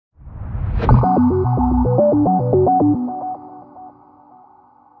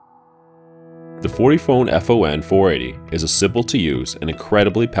FortiPhone FON-480 is a simple to use and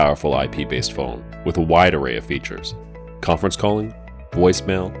incredibly powerful IP-based phone with a wide array of features. Conference calling,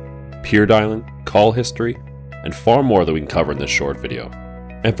 voicemail, peer dialing, call history, and far more that we can cover in this short video.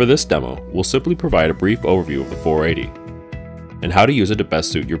 And for this demo, we'll simply provide a brief overview of the 480 and how to use it to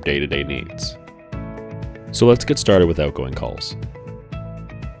best suit your day-to-day needs. So let's get started with outgoing calls.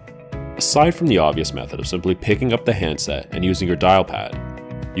 Aside from the obvious method of simply picking up the handset and using your dial pad,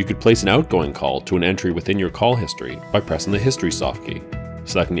 you could place an outgoing call to an entry within your call history by pressing the History soft key,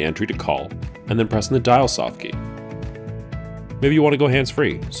 selecting the entry to call, and then pressing the Dial soft key. Maybe you want to go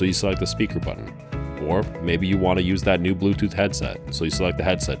hands-free, so you select the speaker button. Or maybe you want to use that new Bluetooth headset, so you select the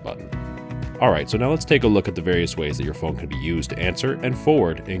headset button. Alright, so now let's take a look at the various ways that your phone can be used to answer and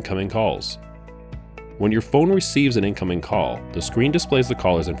forward incoming calls. When your phone receives an incoming call, the screen displays the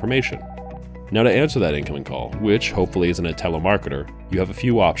caller's information. Now to answer that incoming call, which hopefully isn't a telemarketer, you have a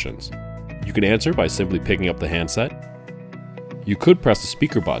few options. You can answer by simply picking up the handset. You could press the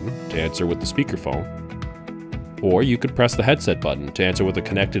speaker button to answer with the speakerphone. Or you could press the headset button to answer with a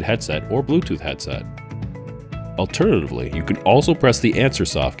connected headset or Bluetooth headset. Alternatively, you can also press the Answer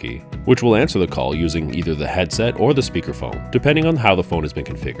soft key, which will answer the call using either the headset or the speakerphone, depending on how the phone has been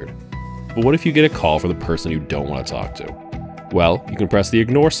configured. But what if you get a call from the person you don't want to talk to? Well, you can press the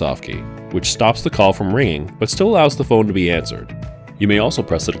Ignore soft key, which stops the call from ringing but still allows the phone to be answered. You may also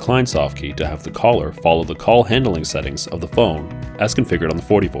press the Decline soft key to have the caller follow the call handling settings of the phone as configured on the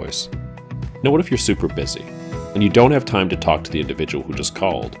FortiVoice. Now what if you're super busy and you don't have time to talk to the individual who just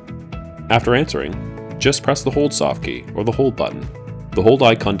called? After answering, just press the Hold soft key or the Hold button. The Hold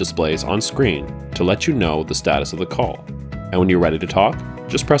icon displays on screen to let you know the status of the call, and when you're ready to talk,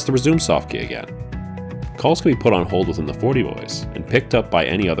 just press the Resume soft key again. Calls can be put on hold within the FortiVoice and picked up by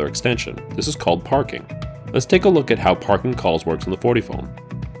any other extension. This is called parking. Let's take a look at how parking calls works on the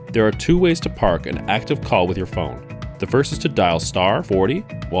FortiPhone. There are two ways to park an active call with your phone. The first is to dial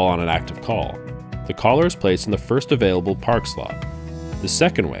 *40 while on an active call. The caller is placed in the first available park slot. The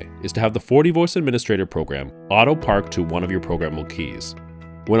second way is to have the FortiVoice Administrator program auto park to one of your programmable keys.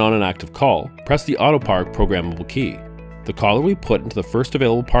 When on an active call, press the Auto Park programmable key. The caller will be put into the first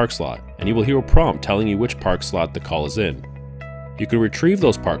available park slot, and you will hear a prompt telling you which park slot the call is in. You can retrieve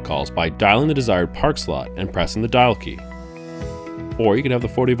those park calls by dialing the desired park slot and pressing the Dial key. Or you can have the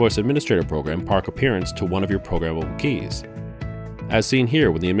FortiVoice Administrator program park appearance to one of your programmable keys, as seen here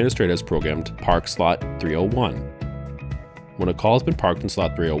when the administrator has programmed Park Slot 301. When a call has been parked in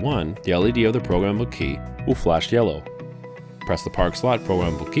slot 301, the LED of the programmable key will flash yellow. Press the Park Slot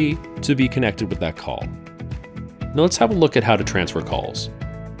programmable key to be connected with that call. Now let's have a look at how to transfer calls.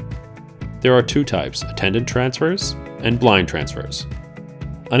 There are two types, attendant transfers and blind transfers.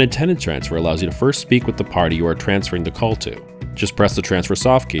 An attendant transfer allows you to first speak with the party you are transferring the call to. Just press the Transfer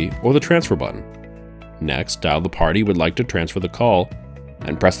soft key or the Transfer button. Next, dial the party you would like to transfer the call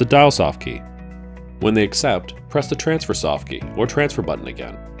and press the Dial soft key. When they accept, press the Transfer soft key or Transfer button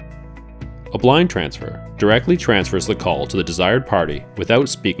again. A blind transfer directly transfers the call to the desired party without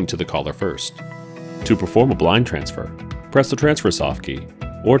speaking to the caller first. To perform a blind transfer, press the Transfer soft key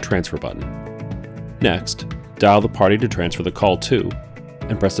or Transfer button. Next, dial the party to transfer the call to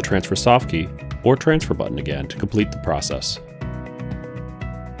and press the Transfer soft key or Transfer button again to complete the process.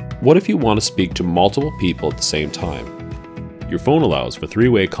 What if you want to speak to multiple people at the same time? Your phone allows for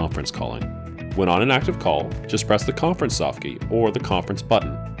three-way conference calling. When on an active call, just press the Conference soft key or the Conference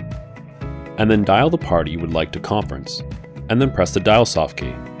button, and then dial the party you would like to conference, and then press the Dial soft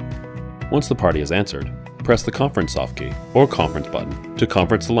key. Once the party is answered, press the Conference soft key or Conference button to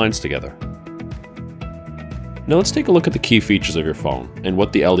conference the lines together. Now let's take a look at the key features of your phone and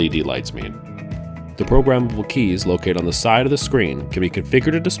what the LED lights mean. The programmable keys located on the side of the screen can be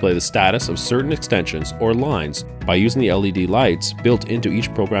configured to display the status of certain extensions or lines by using the LED lights built into each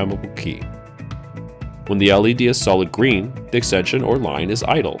programmable key. When the LED is solid green, the extension or line is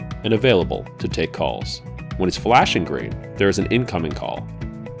idle and available to take calls. When it's flashing green, there is an incoming call.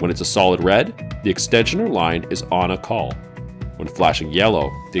 When it's a solid red, the extension or line is on a call. When flashing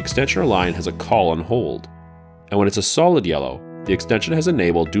yellow, the extension or line has a call on hold. And when it's a solid yellow, the extension has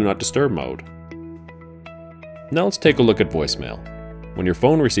enabled Do Not Disturb mode. Now let's take a look at voicemail. When your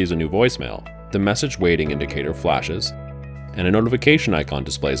phone receives a new voicemail, the message waiting indicator flashes and a notification icon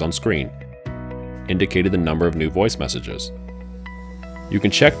displays on screen, indicating the number of new voice messages. You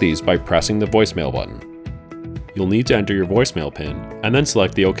can check these by pressing the voicemail button. You'll need to enter your voicemail PIN and then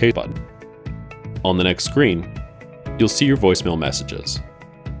select the OK button. On the next screen, you'll see your voicemail messages.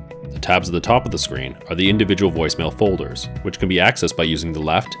 The tabs at the top of the screen are the individual voicemail folders, which can be accessed by using the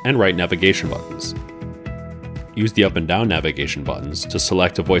left and right navigation buttons. use the up and down navigation buttons to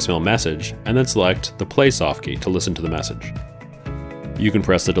select a voicemail message and then select the play soft key to listen to the message. You can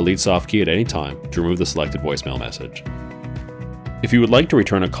press the delete soft key at any time to remove the selected voicemail message. If you would like to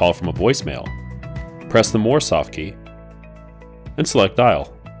return a call from a voicemail, press the more soft key and select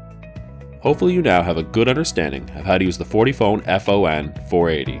dial. Hopefully you now have a good understanding of how to use the FortiPhone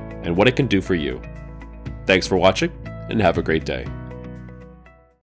FON-480 and what it can do for you. Thanks for watching and have a great day.